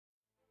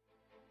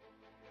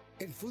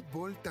El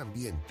fútbol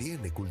también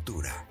tiene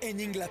cultura. En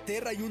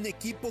Inglaterra hay un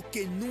equipo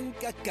que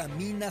nunca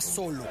camina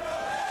solo.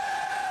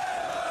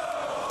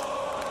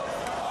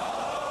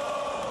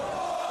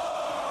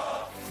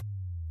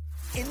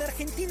 En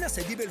Argentina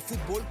se vive el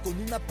fútbol con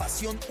una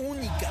pasión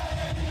única.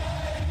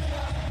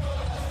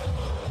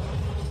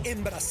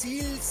 En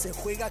Brasil se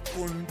juega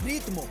con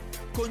ritmo,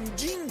 con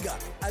ginga,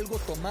 algo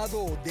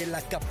tomado de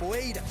la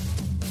capoeira.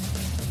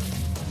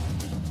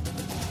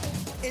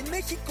 En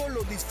México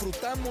lo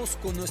disfrutamos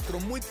con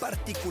nuestro muy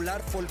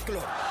particular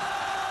folclore.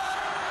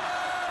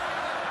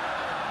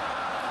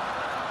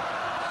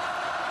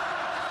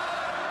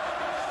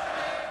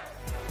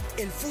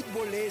 El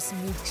fútbol es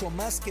mucho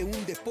más que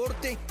un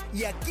deporte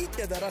y aquí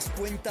te darás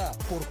cuenta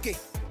por qué.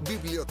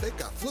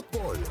 Biblioteca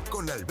Fútbol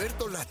con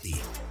Alberto Lati,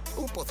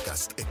 un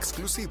podcast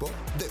exclusivo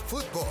de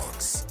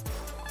Footbox.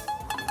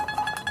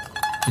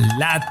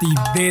 Lati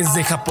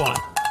desde Japón.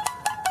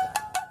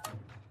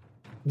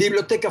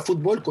 Biblioteca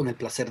Fútbol, con el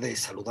placer de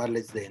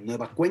saludarles de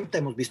nueva cuenta.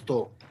 Hemos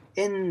visto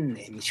en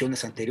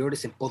emisiones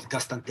anteriores, en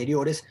podcast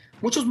anteriores,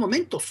 muchos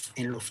momentos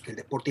en los que el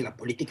deporte y la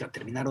política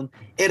terminaron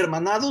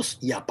hermanados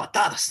y a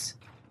patadas,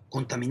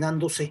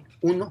 contaminándose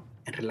uno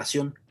en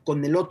relación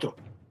con el otro.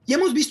 Y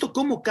hemos visto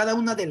cómo cada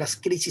una de las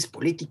crisis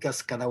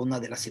políticas, cada una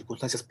de las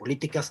circunstancias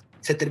políticas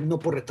se terminó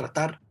por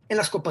retratar en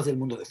las Copas del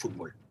Mundo de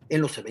Fútbol,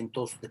 en los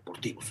eventos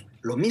deportivos.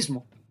 Lo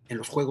mismo en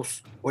los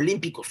Juegos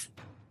Olímpicos.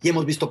 Y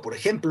hemos visto, por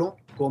ejemplo,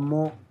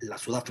 cómo la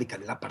Sudáfrica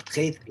del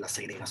apartheid, la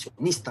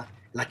segregacionista,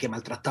 la que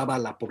maltrataba a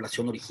la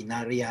población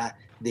originaria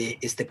de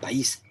este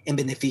país en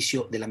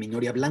beneficio de la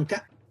minoría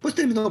blanca, pues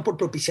terminó por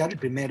propiciar el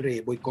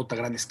primer boicot a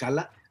gran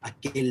escala,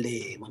 aquel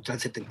de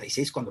Montreal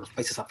 76, cuando los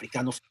países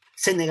africanos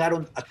se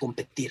negaron a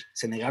competir,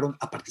 se negaron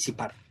a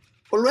participar.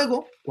 O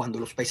luego, cuando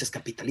los países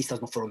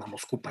capitalistas no fueron a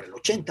Moscú para el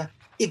 80,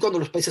 y cuando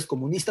los países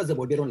comunistas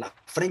devolvieron la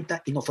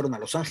afrenta y no fueron a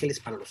Los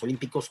Ángeles para los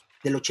Olímpicos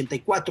del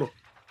 84.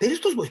 Pero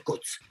estos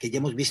boicots, que ya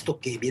hemos visto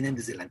que vienen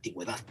desde la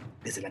antigüedad,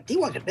 desde la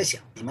antigua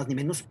Grecia, ni más ni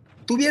menos,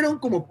 tuvieron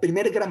como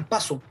primer gran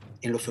paso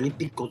en los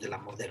Olímpicos de la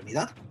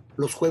modernidad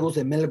los Juegos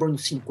de Melbourne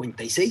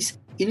 56,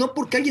 y no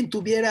porque alguien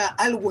tuviera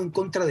algo en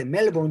contra de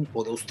Melbourne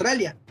o de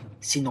Australia,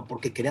 sino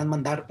porque querían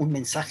mandar un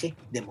mensaje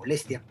de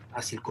molestia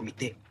hacia el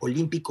Comité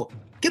Olímpico.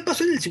 ¿Qué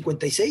pasó en el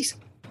 56?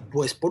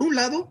 Pues por un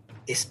lado,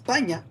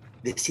 España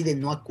decide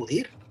no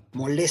acudir,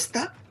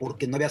 molesta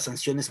porque no había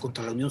sanciones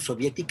contra la Unión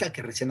Soviética,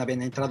 que recién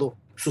habían entrado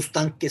sus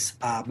tanques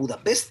a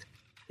Budapest,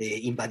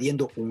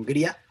 invadiendo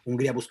Hungría.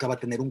 Hungría buscaba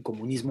tener un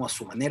comunismo a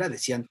su manera,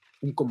 decían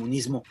un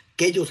comunismo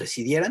que ellos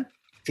decidieran.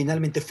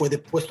 Finalmente fue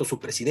depuesto su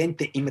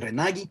presidente, Imre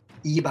Nagy,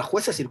 y bajo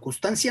esa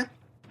circunstancia,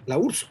 la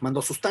URSS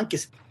mandó sus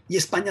tanques, y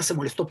España se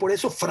molestó por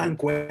eso.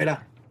 Franco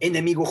era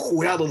enemigo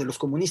jurado de los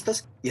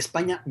comunistas, y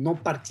España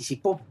no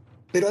participó.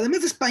 Pero además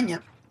de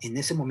España, en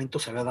ese momento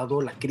se había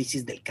dado la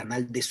crisis del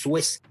Canal de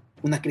Suez,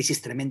 una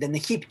crisis tremenda en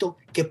Egipto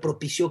que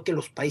propició que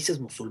los países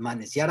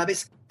musulmanes y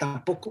árabes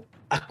tampoco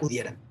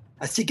acudieran.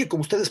 Así que,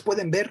 como ustedes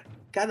pueden ver,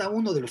 cada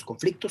uno de los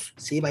conflictos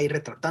se iba a ir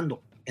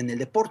retratando en el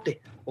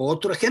deporte.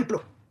 Otro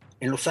ejemplo,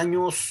 en los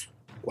años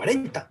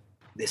 40,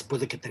 después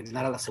de que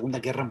terminara la Segunda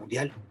Guerra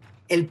Mundial,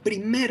 el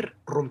primer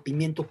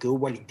rompimiento que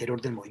hubo al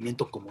interior del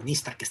movimiento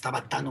comunista, que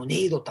estaba tan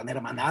unido, tan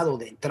hermanado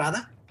de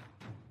entrada,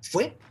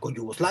 fue con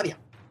Yugoslavia,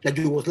 la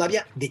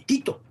Yugoslavia de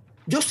Tito.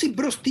 Josip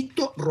Broz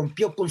Tito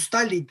rompió con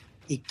Stalin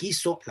y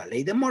quiso la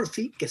Ley de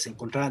Murphy que se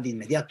encontraran de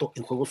inmediato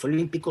en Juegos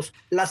Olímpicos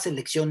las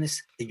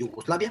selecciones de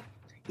Yugoslavia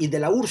y de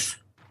la URSS.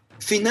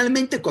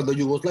 Finalmente, cuando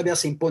Yugoslavia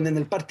se impone en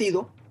el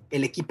partido,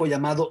 el equipo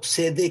llamado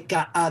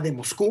CDKA de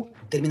Moscú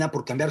termina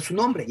por cambiar su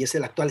nombre y es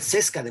el actual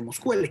CSKA de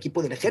Moscú, el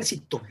equipo del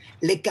ejército.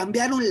 Le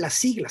cambiaron las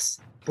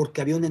siglas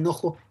porque había un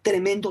enojo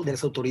tremendo de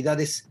las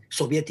autoridades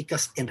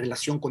soviéticas en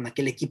relación con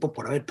aquel equipo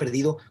por haber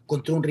perdido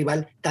contra un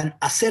rival tan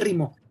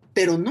acérrimo.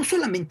 Pero no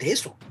solamente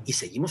eso, y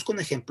seguimos con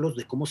ejemplos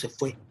de cómo se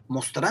fue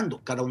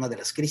mostrando cada una de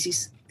las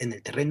crisis en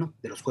el terreno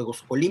de los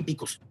Juegos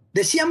Olímpicos.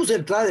 Decíamos de la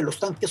entrada de los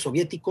tanques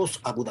soviéticos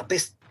a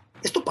Budapest.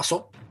 Esto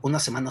pasó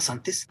unas semanas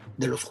antes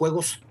de los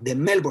Juegos de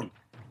Melbourne.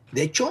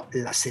 De hecho,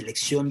 la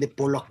selección de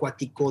polo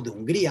acuático de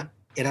Hungría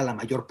era la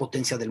mayor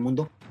potencia del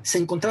mundo. Se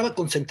encontraba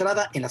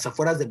concentrada en las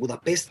afueras de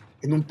Budapest,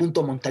 en un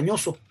punto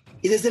montañoso,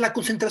 y desde la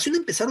concentración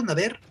empezaron a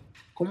ver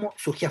cómo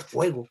surgía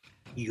fuego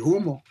y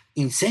humo,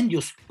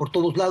 incendios por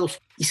todos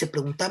lados, y se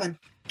preguntaban,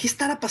 ¿qué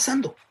estará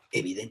pasando?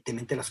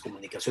 Evidentemente las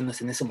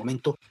comunicaciones en ese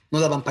momento no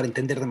daban para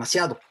entender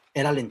demasiado.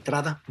 Era la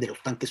entrada de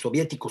los tanques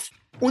soviéticos.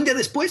 Un día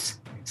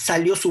después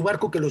salió su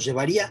barco que los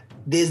llevaría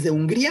desde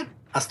Hungría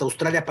hasta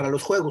Australia para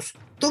los Juegos.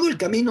 Todo el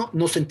camino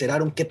no se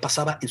enteraron qué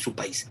pasaba en su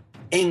país.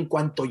 En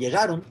cuanto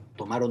llegaron,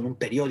 tomaron un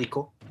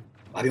periódico.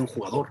 Había un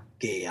jugador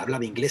que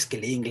hablaba inglés, que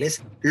leía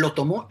inglés, lo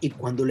tomó y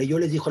cuando leyó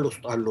les dijo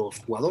a los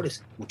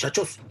jugadores,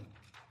 muchachos,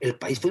 el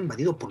país fue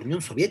invadido por la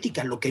Unión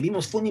Soviética, lo que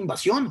vimos fue una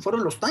invasión,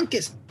 fueron los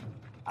tanques.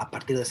 A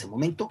partir de ese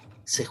momento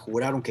se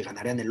juraron que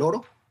ganarían el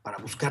oro para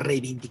buscar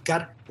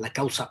reivindicar la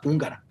causa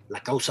húngara,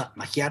 la causa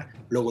magiar,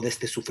 luego de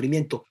este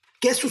sufrimiento.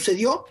 ¿Qué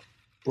sucedió?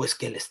 Pues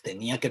que les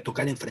tenía que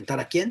tocar enfrentar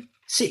 ¿a quién?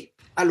 Sí,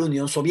 a la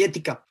Unión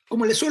Soviética,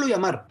 como les suelo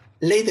llamar,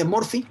 Ley de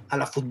Murphy a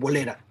la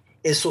futbolera.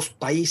 Esos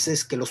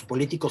países que los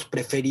políticos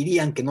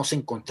preferirían que no se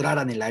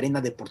encontraran en la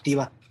arena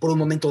deportiva por un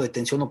momento de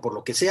tensión o por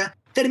lo que sea,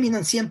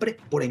 terminan siempre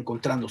por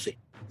encontrándose.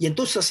 Y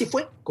entonces así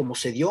fue como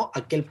se dio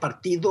aquel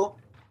partido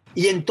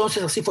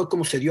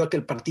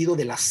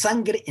de la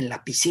sangre en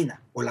la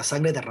piscina, o la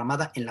sangre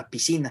derramada en la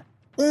piscina.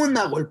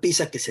 Una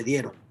golpiza que se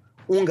dieron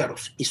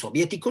húngaros y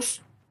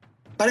soviéticos.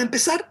 Para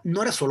empezar,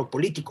 no era solo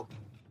político.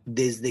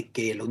 Desde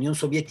que la Unión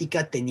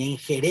Soviética tenía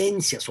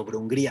injerencia sobre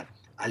Hungría,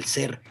 al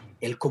ser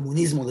el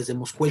comunismo desde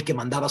Moscú el que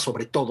mandaba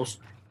sobre todos,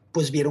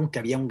 pues vieron que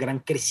había un gran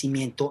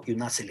crecimiento y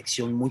una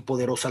selección muy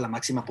poderosa, la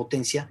máxima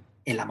potencia,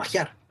 en la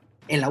magiar,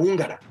 en la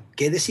húngara,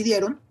 que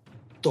decidieron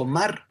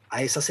tomar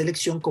a esa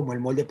selección como el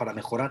molde para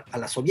mejorar a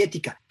la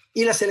soviética.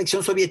 Y la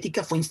selección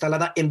soviética fue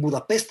instalada en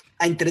Budapest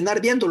a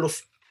entrenar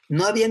viéndolos.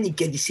 No había ni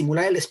que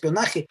disimular el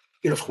espionaje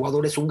y los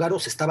jugadores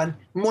húngaros estaban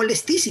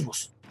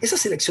molestísimos. Esa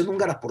selección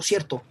húngara, por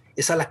cierto,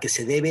 es a la que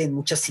se deben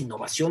muchas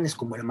innovaciones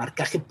como el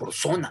marcaje por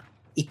zona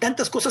y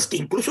tantas cosas que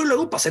incluso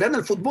luego pasarán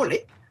al fútbol,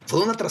 ¿eh?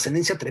 Fue una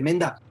trascendencia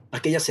tremenda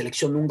aquella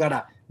selección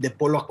húngara de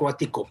polo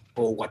acuático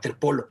o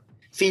waterpolo.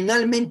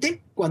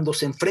 Finalmente, cuando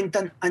se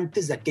enfrentan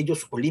antes de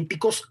aquellos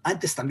olímpicos,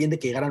 antes también de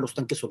que llegaran los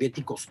tanques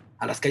soviéticos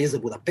a las calles de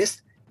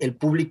Budapest, el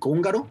público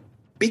húngaro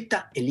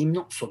pita el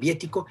himno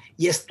soviético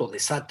y esto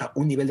desata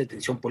un nivel de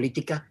tensión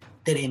política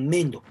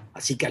tremendo.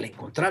 Así que al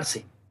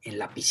encontrarse en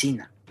la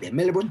piscina de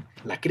Melbourne,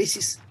 la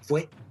crisis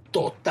fue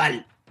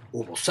total.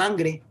 Hubo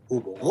sangre,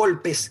 hubo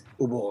golpes,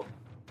 hubo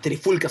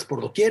trifulcas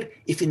por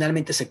doquier y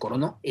finalmente se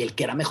coronó el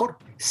que era mejor.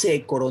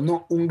 Se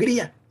coronó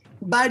Hungría.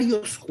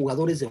 Varios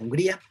jugadores de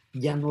Hungría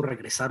ya no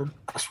regresaron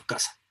a su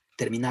casa.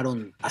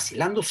 Terminaron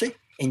asilándose,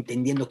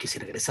 entendiendo que si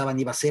regresaban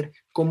iba a ser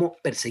como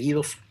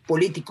perseguidos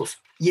políticos.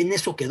 Y en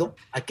eso quedó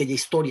aquella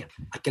historia,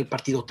 aquel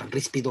partido tan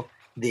ríspido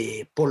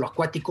de polo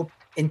acuático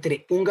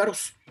entre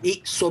húngaros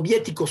y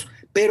soviéticos.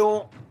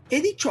 Pero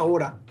he dicho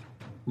ahora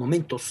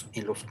momentos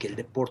en los que el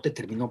deporte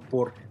terminó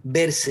por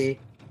verse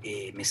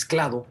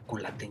mezclado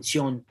con la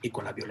tensión y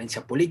con la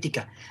violencia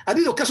política. Ha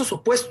habido casos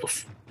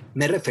opuestos.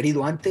 Me he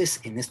referido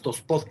antes en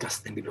estos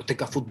podcasts en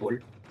Biblioteca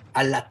Fútbol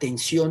a la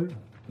tensión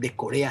de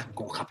Corea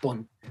con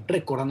Japón,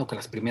 recordando que en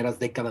las primeras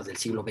décadas del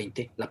siglo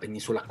XX la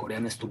península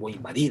coreana estuvo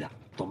invadida,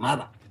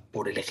 tomada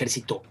por el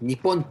ejército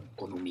nipón,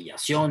 con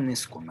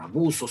humillaciones, con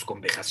abusos,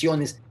 con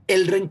vejaciones.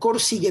 El rencor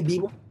sigue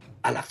vivo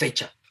a la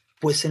fecha,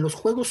 pues en los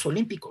Juegos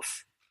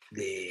Olímpicos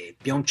de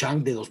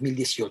Pyeongchang de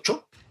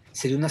 2018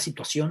 se dio una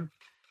situación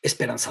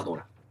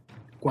esperanzadora,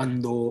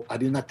 cuando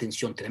había una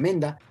tensión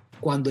tremenda,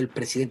 cuando el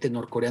presidente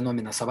norcoreano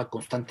amenazaba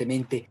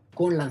constantemente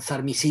con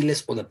lanzar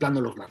misiles o de plano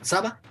los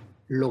lanzaba,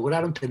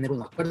 lograron tener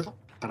un acuerdo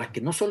para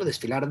que no solo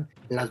desfilaran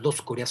las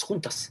dos Coreas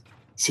juntas,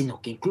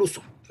 sino que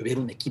incluso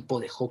hubiera un equipo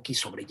de hockey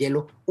sobre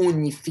hielo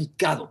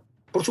unificado.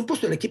 Por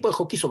supuesto, el equipo de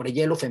hockey sobre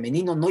hielo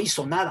femenino no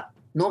hizo nada,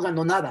 no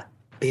ganó nada,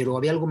 pero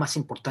había algo más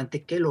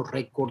importante que los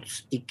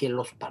récords y que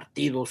los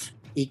partidos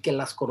y que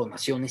las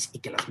coronaciones y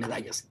que las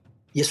medallas.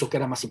 Y eso que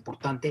era más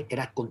importante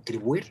era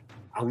contribuir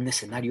a un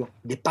escenario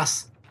de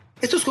paz.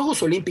 Estos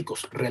Juegos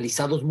Olímpicos,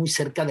 realizados muy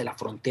cerca de la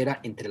frontera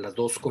entre las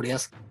dos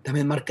Coreas,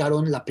 también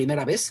marcaron la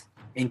primera vez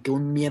en que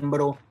un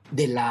miembro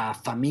de la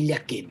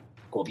familia que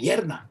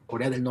gobierna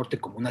Corea del Norte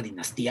como una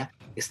dinastía,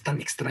 es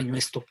tan extraño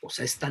esto, o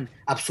sea, es tan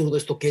absurdo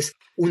esto que es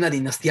una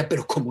dinastía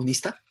pero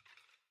comunista,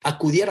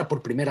 acudiera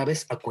por primera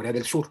vez a Corea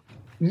del Sur.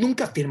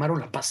 Nunca firmaron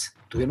la paz,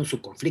 tuvieron su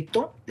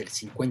conflicto del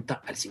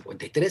 50 al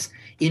 53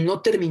 y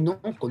no terminó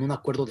con un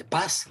acuerdo de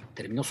paz,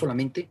 terminó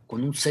solamente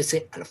con un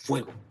cese al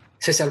fuego.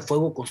 Cese al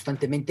fuego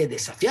constantemente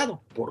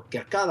desafiado, porque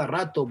a cada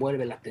rato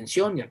vuelve la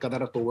tensión y a cada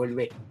rato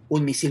vuelve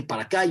un misil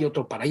para acá y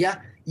otro para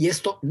allá, y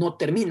esto no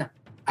termina,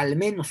 al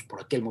menos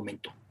por aquel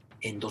momento,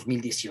 en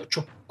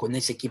 2018, con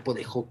ese equipo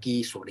de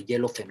hockey sobre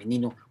hielo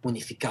femenino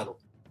unificado,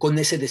 con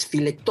ese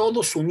desfile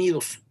todos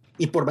unidos,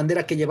 y por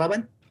bandera que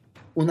llevaban,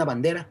 una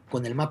bandera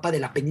con el mapa de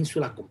la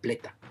península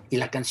completa, y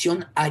la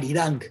canción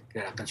Arirang,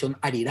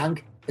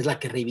 es la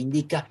que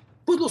reivindica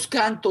pues los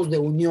cantos de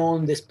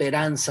unión, de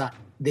esperanza,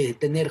 de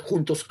tener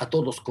juntos a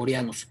todos los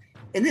coreanos.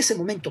 En ese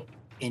momento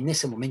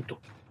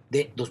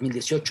de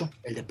 2018,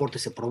 el deporte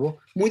se probó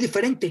muy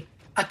diferente.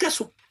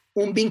 ¿Acaso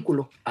un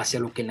vínculo hacia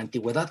lo que en la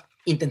antigüedad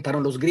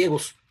intentaron los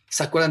griegos?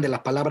 ¿Se acuerdan de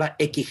la palabra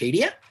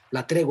equigeria,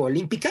 la tregua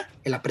olímpica,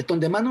 el apretón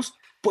de manos?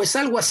 Pues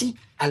algo así,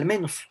 al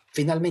menos,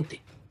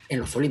 finalmente, en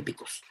los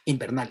Olímpicos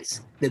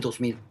Invernales de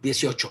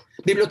 2018.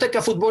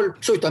 Biblioteca Fútbol,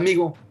 soy tu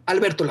amigo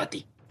Alberto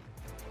Lati.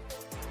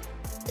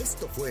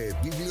 Esto fue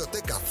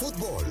Biblioteca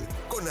Fútbol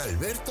con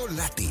Alberto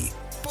Lati,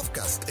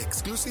 podcast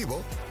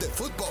exclusivo de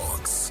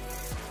Footbox.